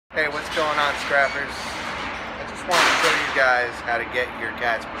Hey, what's going on, scrappers? I just wanted to show you guys how to get your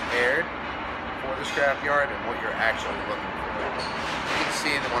cats prepared for the scrap yard and what you're actually looking for. You can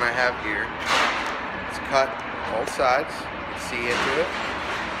see the one I have here. It's cut both sides. You can see into it.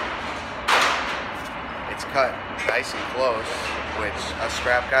 It's cut nice and close, which us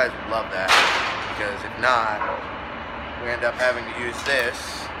scrap guys would love that, because if not, we end up having to use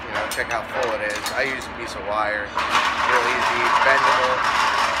this. You know, check how full it is. I use a piece of wire, real easy,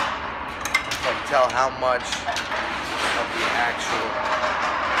 bendable. So I can tell how much of the actual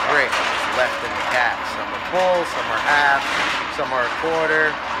brick is left in the cat. Some are full, some are half, some are a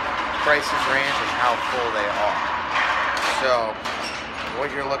quarter. Prices range and how full they are. So what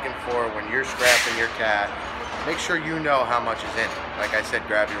you're looking for when you're scrapping your cat, make sure you know how much is in it. Like I said,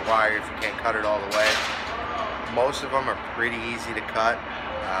 grab your wire if you can't cut it all the way. Most of them are pretty easy to cut.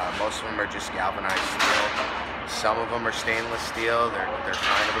 Most of them are just galvanized steel. Some of them are stainless steel. They're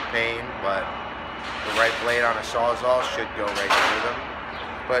kind of a pain, but the right blade on a sawzall should go right through them.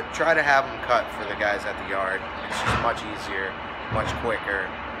 But try to have them cut for the guys at the yard. It's just much easier, much quicker.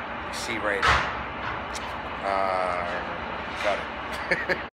 You see right in. Cut it.